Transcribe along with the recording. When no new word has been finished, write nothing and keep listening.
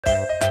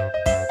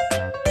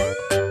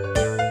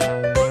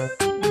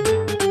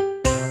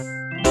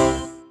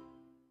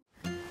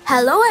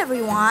Hello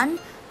everyone!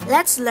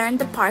 Let's learn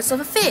the parts of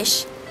a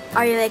fish.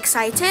 Are you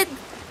excited?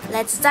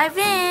 Let's dive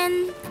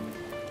in!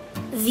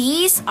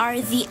 These are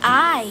the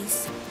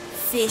eyes.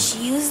 Fish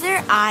use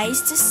their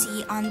eyes to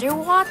see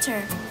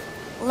underwater.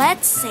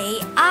 Let's say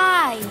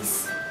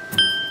eyes.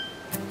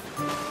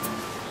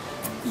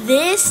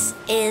 This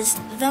is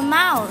the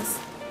mouth.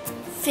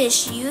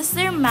 Fish use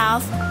their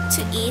mouth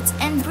to eat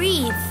and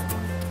breathe.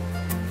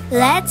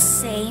 Let's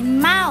say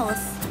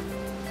mouth.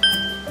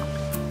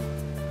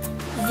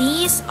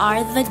 These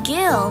are the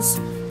gills.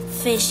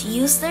 Fish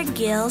use their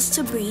gills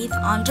to breathe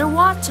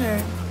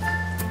underwater.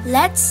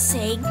 Let's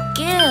say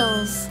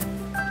gills.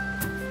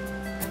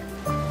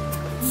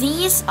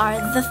 These are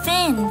the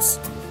fins.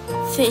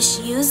 Fish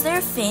use their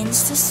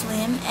fins to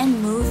swim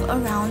and move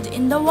around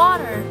in the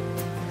water.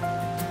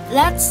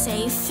 Let's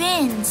say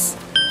fins.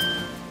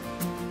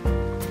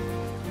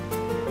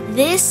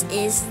 This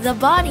is the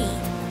body.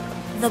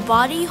 The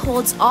body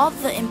holds all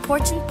the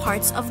important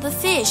parts of the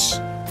fish.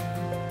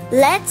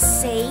 Let's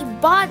say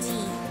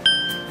body.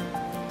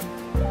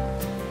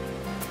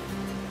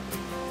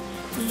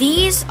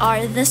 These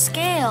are the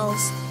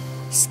scales.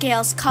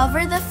 Scales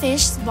cover the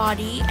fish's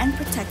body and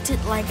protect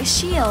it like a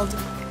shield.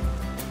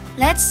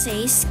 Let's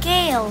say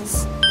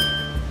scales.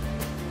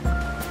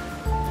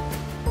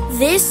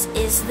 This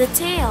is the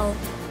tail.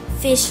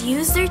 Fish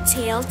use their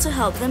tail to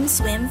help them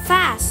swim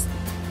fast.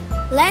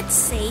 Let's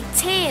say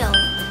tail.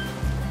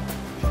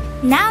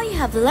 Now you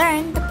have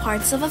learned the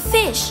parts of a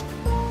fish.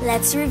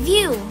 Let's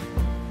review.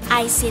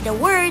 I say the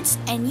words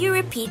and you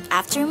repeat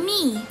after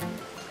me.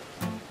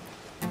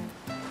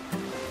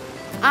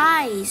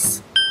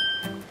 Eyes,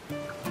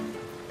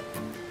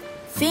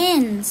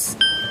 fins,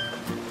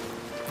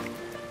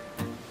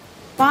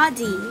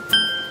 body,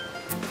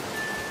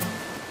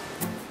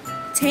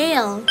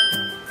 tail,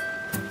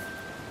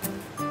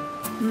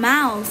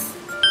 mouth,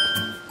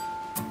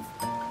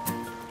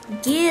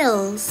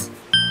 gills,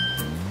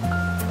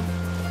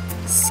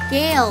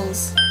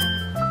 scales.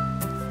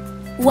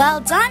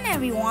 Well done,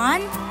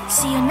 everyone!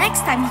 See you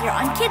next time here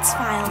on Kids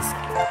Files.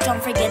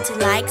 Don't forget to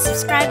like,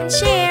 subscribe, and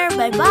share.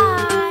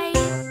 Bye-bye!